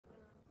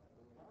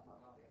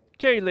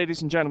Okay,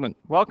 ladies and gentlemen,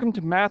 welcome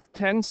to Math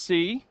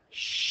 10C.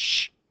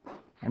 Shh,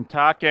 I'm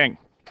talking.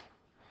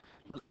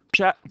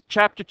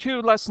 Chapter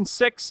 2, Lesson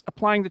 6,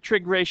 applying the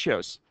trig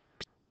ratios.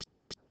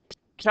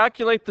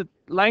 Calculate the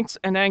lengths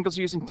and angles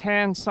using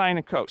tan, sine,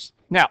 and cos.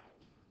 Now,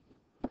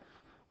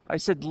 I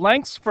said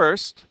lengths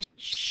first.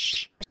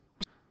 Shh.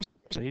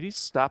 Ladies,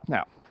 stop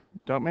now.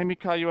 Don't make me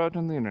call you out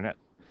on the internet.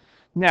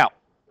 Now,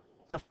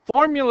 the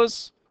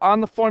formulas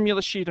on the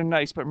formula sheet are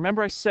nice, but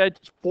remember I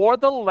said for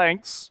the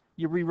lengths,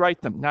 you rewrite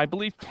them. Now, I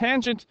believe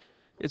tangent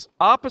is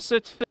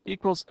opposite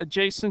equals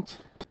adjacent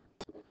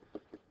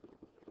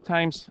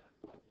times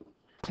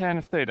tan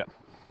of theta.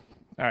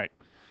 All right.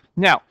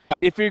 Now,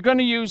 if you're going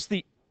to use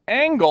the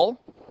angle,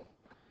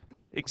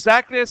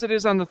 exactly as it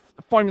is on the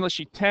formula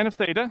sheet, tan of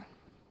theta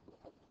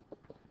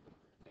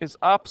is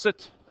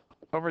opposite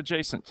over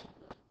adjacent.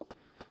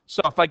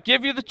 So if I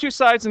give you the two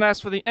sides and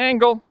ask for the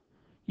angle,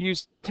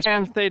 use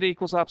tan theta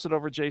equals opposite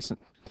over adjacent.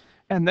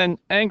 And then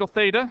angle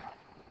theta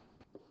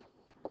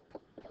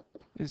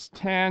is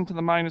tan to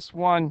the minus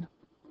 1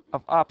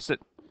 of opposite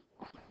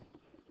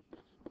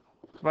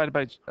divided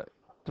by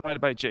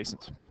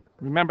adjacent.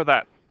 Remember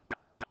that.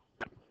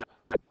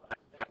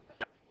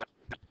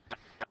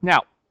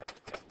 Now,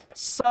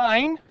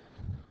 sine,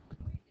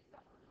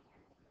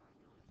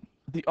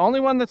 the only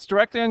one that's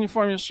directly on your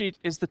formula sheet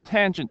is the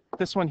tangent,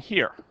 this one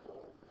here.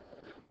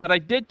 But I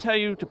did tell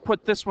you to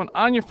put this one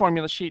on your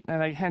formula sheet,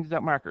 and I handed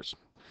out markers.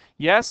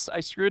 Yes, I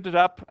screwed it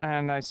up,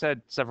 and I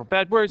said several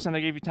bad words, and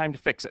I gave you time to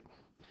fix it.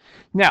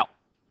 Now,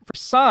 for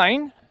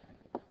sine,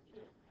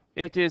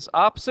 it is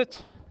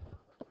opposite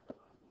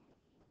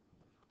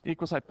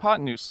equals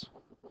hypotenuse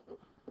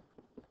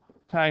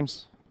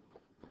times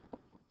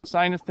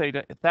sine of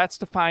theta. That's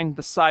to find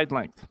the side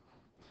length.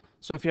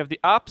 So if you have the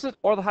opposite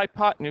or the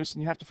hypotenuse,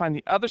 and you have to find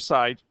the other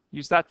side,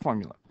 use that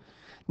formula.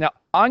 Now,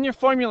 on your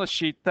formula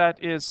sheet,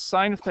 that is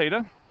sine of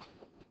theta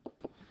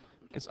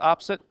is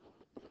opposite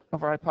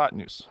over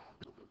hypotenuse.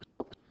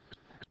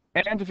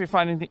 And if you're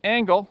finding the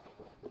angle,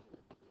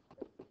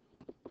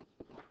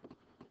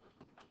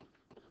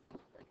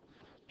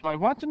 do I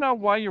want to know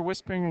why you're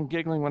whispering and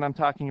giggling when I'm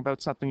talking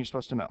about something you're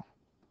supposed to know?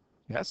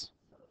 Yes?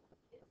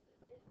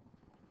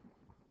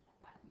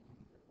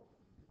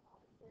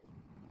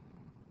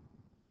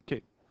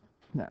 Okay.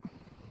 Now.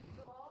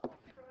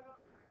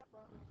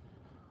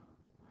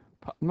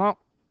 No.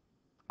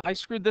 I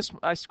screwed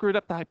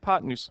up the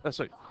hypotenuse.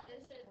 Sorry.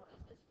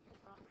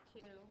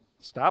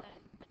 Stop.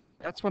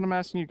 That's what I'm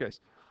asking you guys.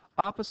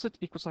 Opposite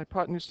equals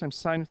hypotenuse times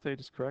sine of theta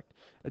is correct.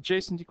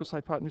 Adjacent equals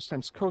hypotenuse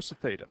times cos of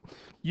theta.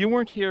 You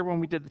weren't here when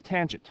we did the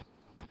tangent.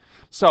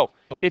 So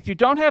if you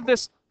don't have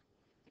this,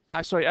 I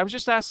was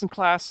just asking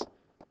class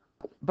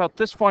about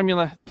this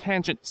formula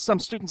tangent. Some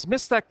students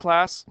missed that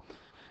class.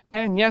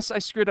 And yes, I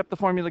screwed up the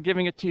formula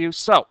giving it to you.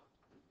 So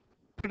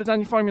put it on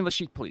your formula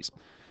sheet, please.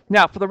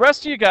 Now, for the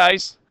rest of you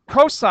guys,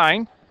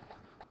 cosine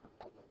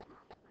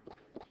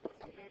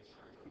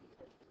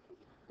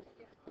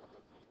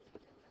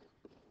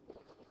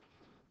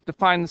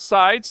define the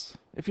sides.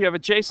 If you have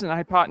adjacent and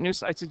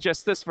hypotenuse, I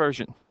suggest this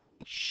version.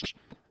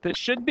 This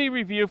should be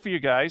review for you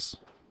guys.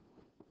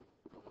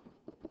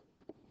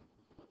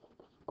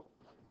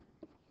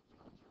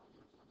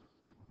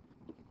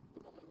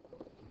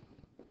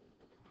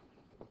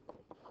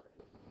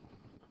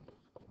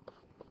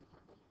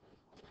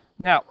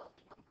 Now,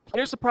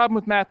 here's the problem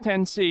with Math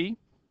 10C.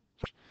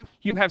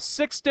 You have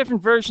 6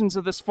 different versions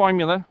of this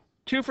formula,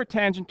 2 for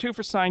tangent, 2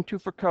 for sine, 2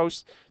 for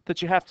cos,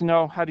 that you have to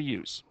know how to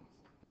use.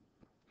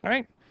 All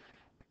right?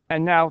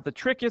 And now the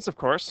trick is, of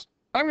course,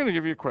 I'm going to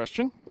give you a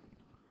question,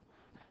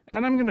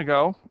 and I'm going to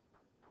go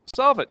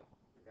solve it.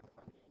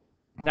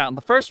 Now,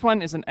 the first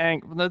one is an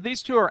angle. Now,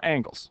 these two are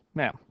angles.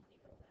 Ma'am,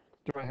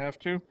 do I have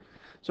to?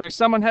 So if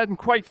someone hadn't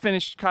quite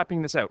finished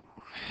copying this out.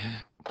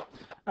 All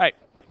right.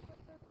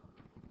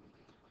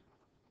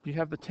 You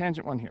have the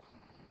tangent one here.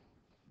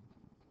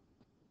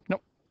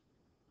 Nope.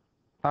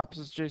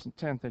 Opposite adjacent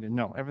tan theta.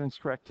 No, everything's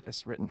correct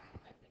as written.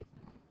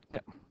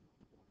 Yep.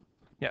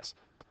 Yes.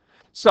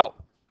 So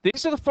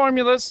these are the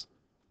formulas.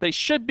 They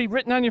should be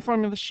written on your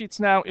formula sheets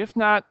now. If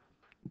not,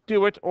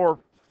 do it or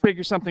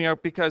figure something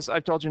out because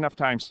I've told you enough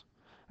times.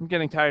 I'm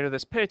getting tired of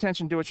this. Pay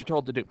attention, do what you're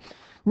told to do.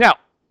 Now,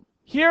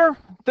 here,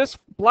 this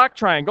black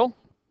triangle,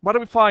 what are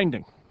we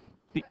finding?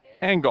 The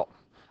angle.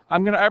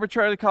 I'm going to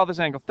arbitrarily call this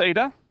angle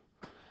theta.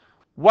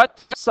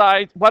 What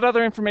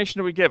other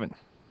information are we given?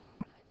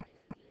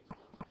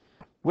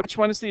 Which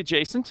one is the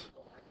adjacent?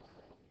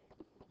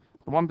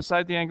 The one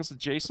beside the angle is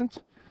adjacent.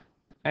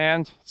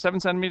 And 7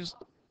 centimeters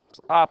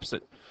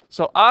opposite.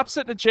 So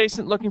opposite and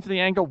adjacent, looking for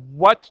the angle.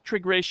 What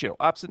trig ratio?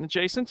 Opposite and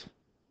adjacent?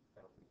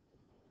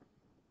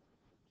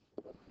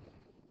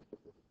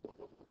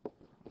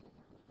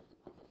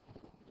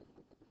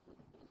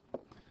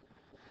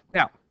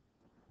 Now,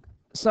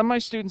 some of my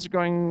students are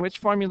going, which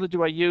formula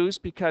do I use?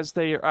 Because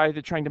they are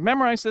either trying to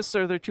memorize this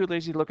or they're too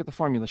lazy to look at the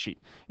formula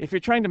sheet. If you're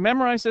trying to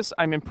memorize this,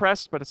 I'm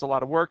impressed, but it's a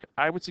lot of work.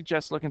 I would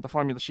suggest looking at the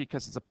formula sheet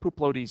because it's a poop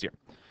load easier.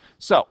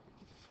 So,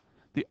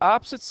 the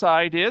opposite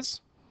side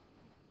is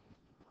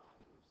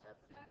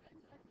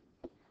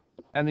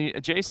And the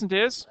adjacent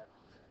is?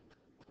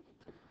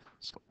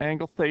 So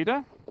angle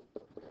theta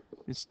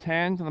is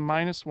tan to the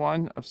minus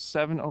 1 of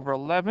 7 over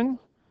 11,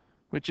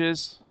 which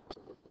is...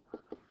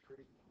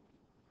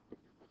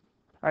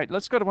 All right,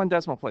 let's go to 1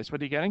 decimal place. What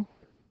are you getting?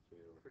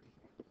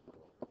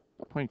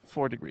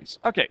 0.4 degrees.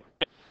 Okay,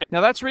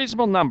 now that's a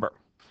reasonable number.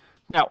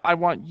 Now, I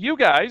want you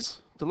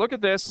guys to look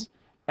at this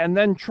and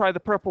then try the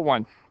purple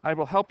one. I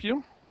will help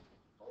you.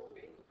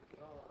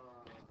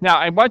 Now,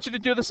 I want you to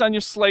do this on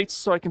your slates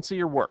so I can see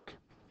your work.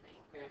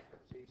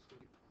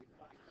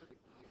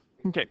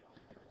 Okay.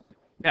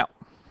 Now.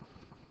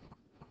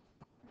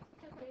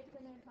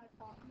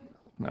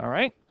 All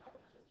right.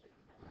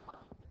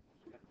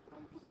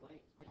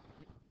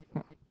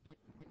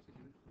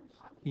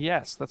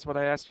 Yes, that's what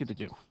I asked you to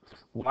do.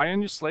 Why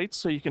on your slates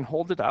so you can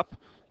hold it up.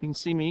 You can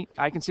see me.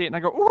 I can see it, and I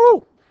go,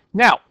 ooh!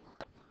 Now.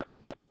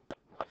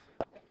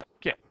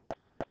 Okay.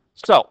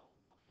 So,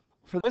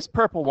 for this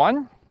purple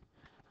one,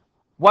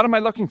 what am I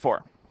looking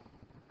for?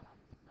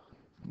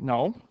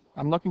 No,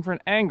 I'm looking for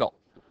an angle.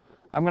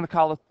 I'm going to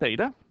call it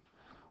theta.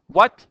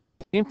 What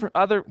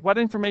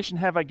information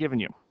have I given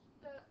you?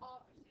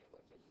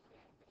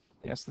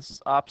 Yes, this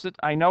is opposite.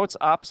 I know it's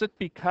opposite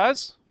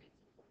because...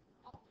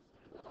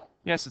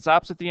 Yes, it's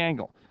opposite the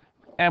angle.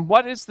 And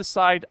what is the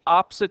side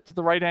opposite to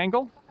the right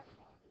angle?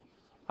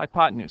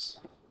 Hypotenuse.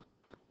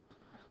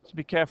 So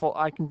be careful.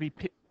 I can be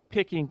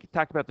picking,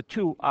 talk about the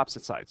two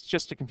opposite sides,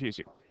 just to confuse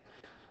you.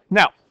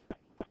 Now,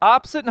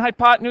 opposite and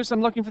hypotenuse,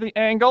 I'm looking for the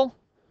angle.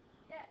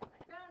 Yes, I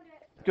found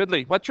it.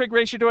 Goodly. What trig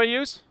ratio do I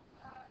use?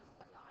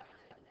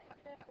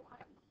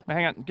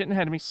 Hang on, getting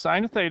ahead of me.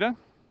 Sine of theta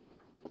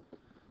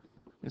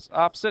is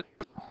opposite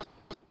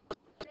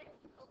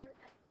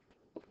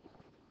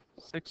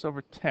 6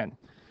 over 10.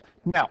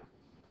 Now,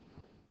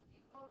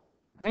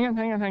 hang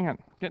on.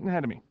 Getting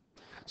ahead of me.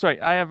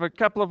 Sorry, I have a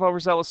couple of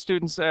overzealous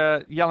students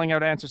yelling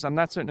out answers. I'm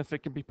not certain if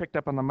it can be picked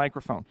up on the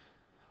microphone.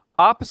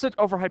 Opposite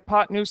over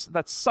hypotenuse,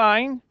 that's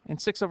sine,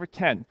 and 6 over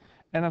 10.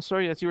 And I'm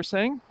sorry, as you were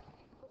saying?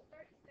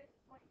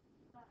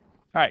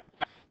 All right.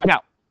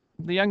 Now,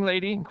 the young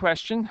lady in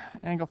question,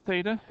 angle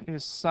theta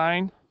is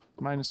sine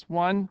minus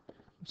 1,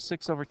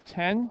 6 over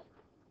 10.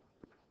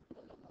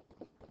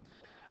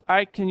 All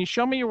right, can you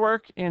show me your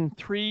work in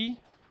 3,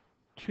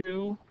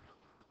 2,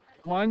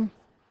 1?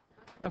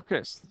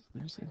 Okay,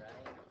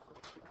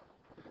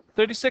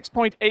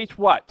 36.8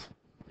 what?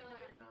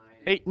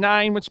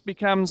 8.9, which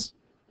becomes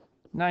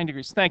 9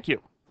 degrees. Thank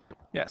you.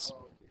 Yes.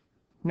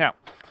 Now,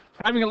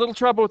 having a little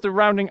trouble with the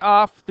rounding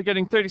off to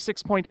getting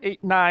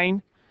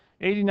 36.89.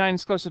 89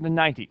 is closer to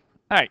 90.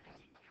 All right.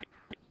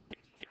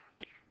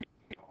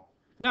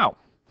 Now, all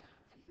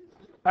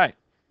right.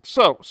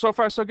 So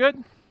far so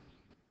good?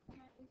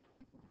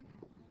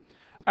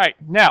 All right,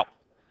 now,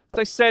 as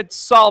I said,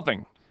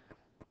 solving.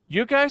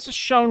 You guys have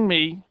shown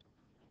me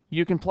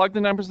you can plug the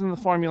numbers in the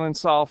formula and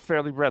solve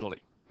fairly readily.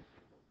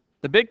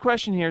 The big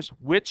question here is,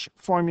 which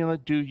formula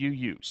do you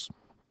use?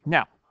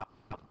 Now,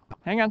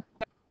 hang on.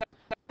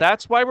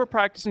 That's why we're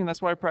practicing.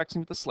 That's why we're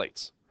practicing with the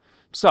slates.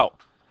 So,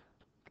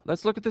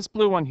 let's look at this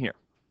blue one here.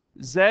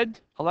 Z,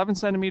 11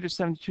 centimeters,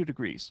 72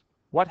 degrees.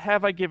 What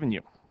have I given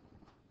you?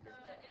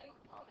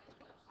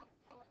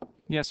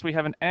 Yes, we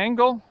have an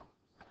angle.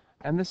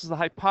 And this is the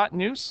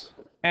hypotenuse.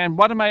 And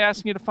what am I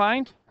asking you to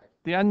find?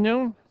 The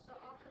unknown?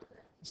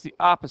 It's the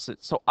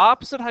opposite. So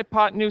opposite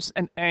hypotenuse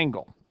and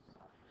angle.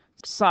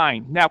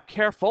 Sine. Now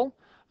careful.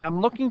 I'm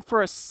looking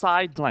for a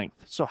side length.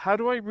 So how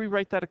do I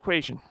rewrite that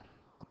equation?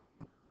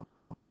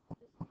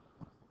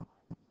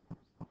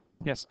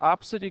 Yes,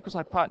 opposite equals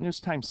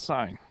hypotenuse times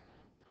sine.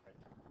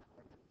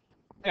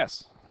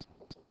 Yes.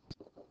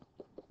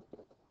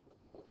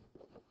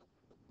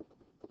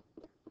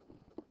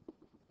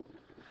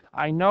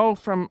 I know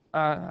from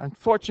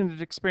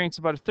unfortunate experience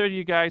about a third of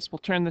you guys will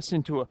turn this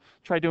into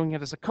try doing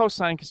it as a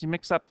cosine because you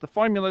mix up the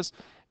formulas,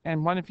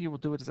 and one of you will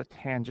do it as a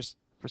tan just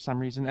for some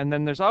reason. And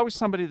then there's always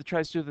somebody that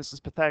tries to do this as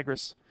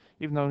Pythagoras,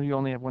 even though you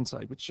only have one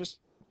side, which just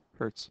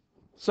hurts.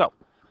 So,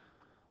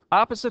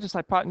 opposite is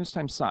hypotenuse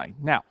times sine.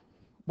 Now,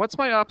 what's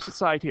my opposite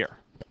side here?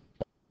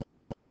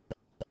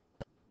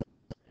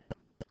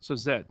 So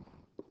Z.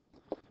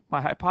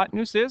 My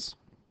hypotenuse is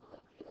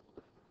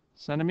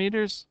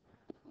centimeters.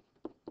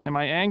 And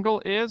my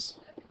angle is?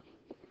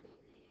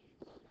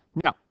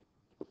 Now,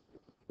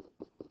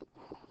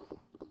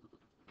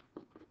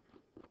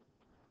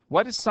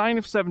 what is sine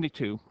of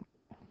 72?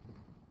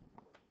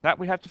 That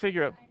we have to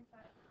figure out.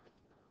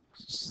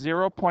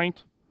 0.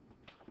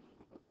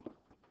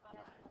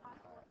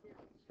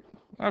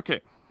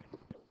 Okay.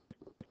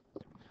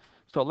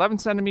 So 11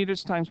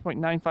 centimeters times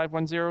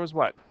 0.9510 is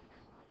what?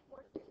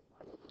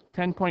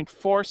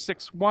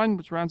 10.461,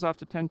 which rounds off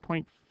to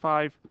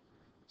 10.5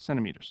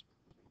 centimeters.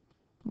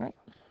 Right?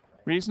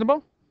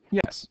 Reasonable?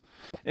 Yes.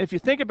 If you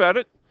think about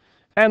it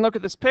and look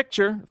at this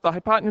picture, if the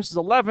hypotenuse is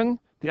 11,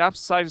 the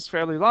opposite side is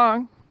fairly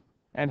long,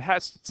 and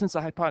since the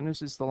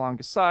hypotenuse is the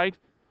longest side,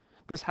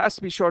 this has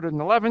to be shorter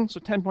than 11, so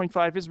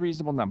 10.5 is a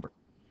reasonable number.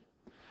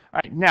 All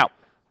right,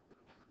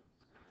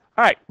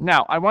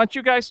 now I want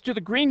you guys to do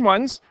the green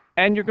ones,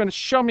 and you're going to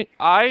show me.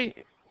 I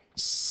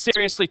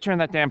seriously turn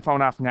that damn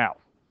phone off now.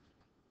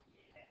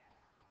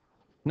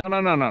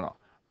 No.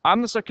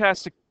 I'm the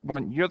sarcastic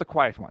one. You're the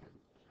quiet one.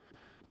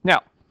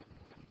 Now,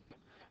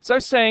 so I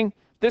was saying,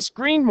 this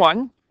green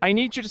one, I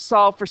need you to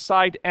solve for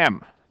side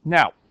M.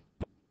 Now,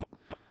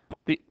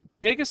 the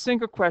biggest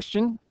single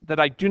question that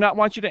I do not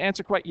want you to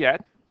answer quite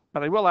yet,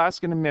 but I will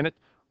ask in a minute,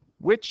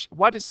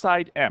 what is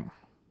side M?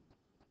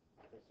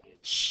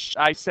 Shh,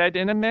 I said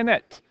in a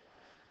minute.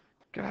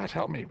 God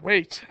help me.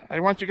 Wait. I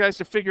want you guys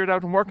to figure it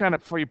out and work on it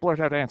before you blurt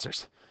out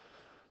answers.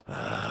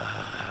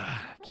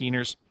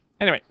 Keeners.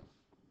 Anyway.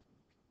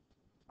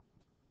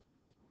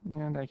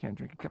 And I can't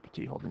drink a cup of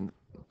tea holding it.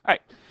 All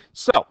right.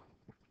 So,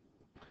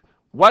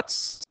 what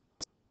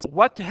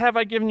have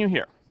I given you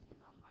here?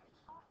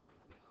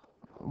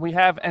 We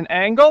have an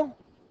angle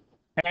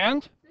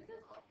and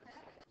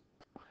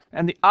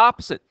the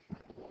opposite.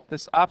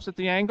 This opposite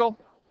the angle.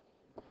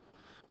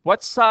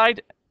 What is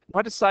side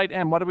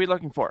M? What are we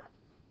looking for?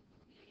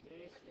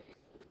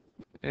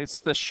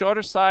 It's the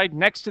shorter side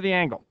next to the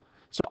angle.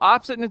 So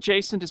opposite and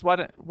adjacent is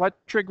what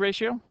trig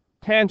ratio?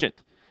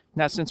 Tangent.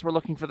 Now since we're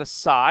looking for the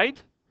side,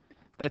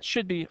 that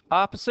should be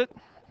opposite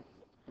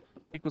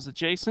equals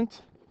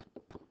adjacent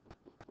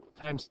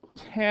times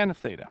tan of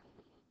theta.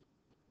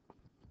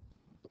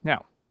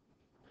 Now,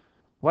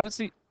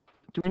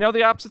 do we know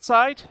the opposite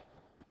side?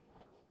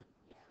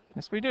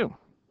 Yes, we do.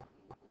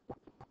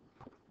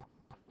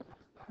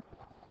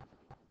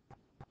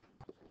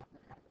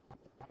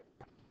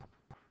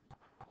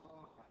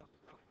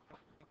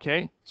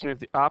 Okay, so we have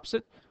the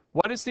opposite.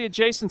 What is the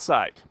adjacent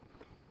side?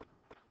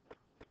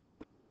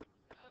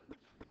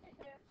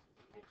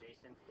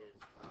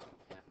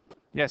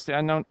 Yes, the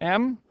unknown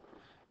m.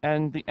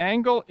 And the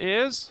angle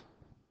is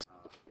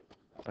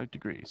 5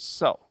 degrees.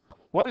 So,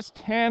 what is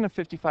tan of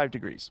 55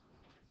 degrees?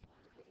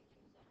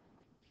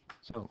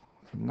 So,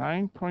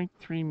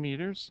 9.3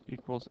 meters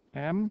equals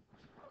m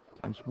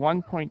times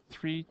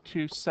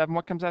 1.327.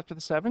 What comes after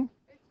the 7?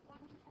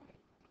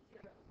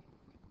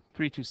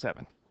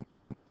 327.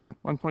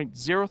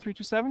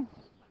 1.0327?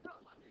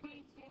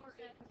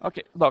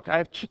 Okay, look, I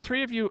have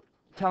three of you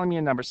telling me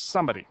a number.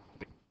 Somebody.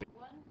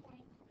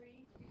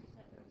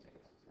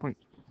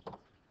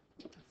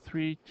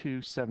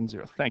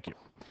 1.3270. Thank you.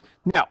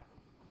 Now,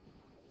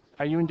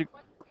 are you in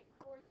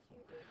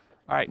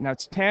all right, now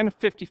it's tan of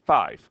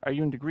 55. Are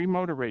you in degree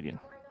mode or radian?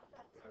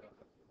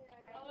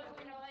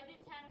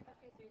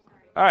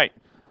 All right,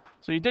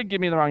 so you did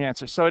give me the wrong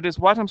answer. So it is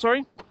what? I'm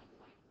sorry?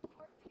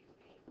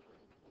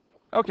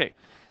 Okay,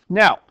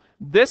 now,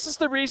 this is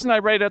the reason I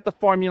write out the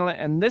formula,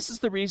 and this is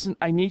the reason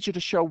I need you to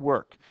show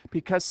work.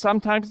 Because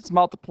sometimes it's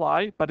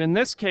multiply, but in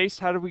this case,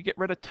 how do we get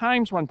rid of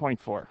times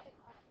 1.4?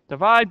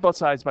 Divide both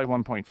sides by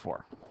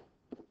 1.4.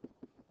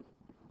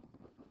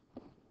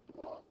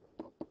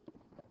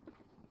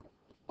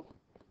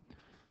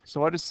 So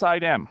what is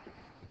side M?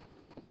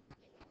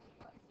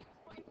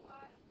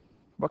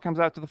 What comes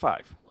out to the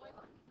 5?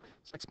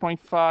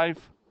 6.5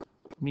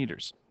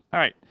 meters. All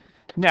right.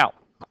 Now,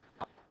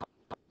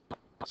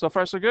 so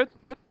far so good?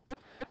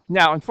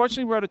 Now,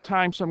 unfortunately, we're out of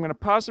time, so I'm going to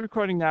pause the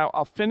recording now.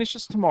 I'll finish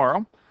this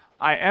tomorrow.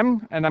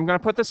 And I'm going to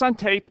put this on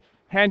tape,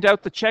 hand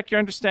out the check your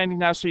understanding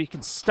now so you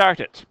can start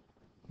it.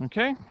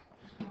 Okay?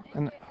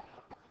 And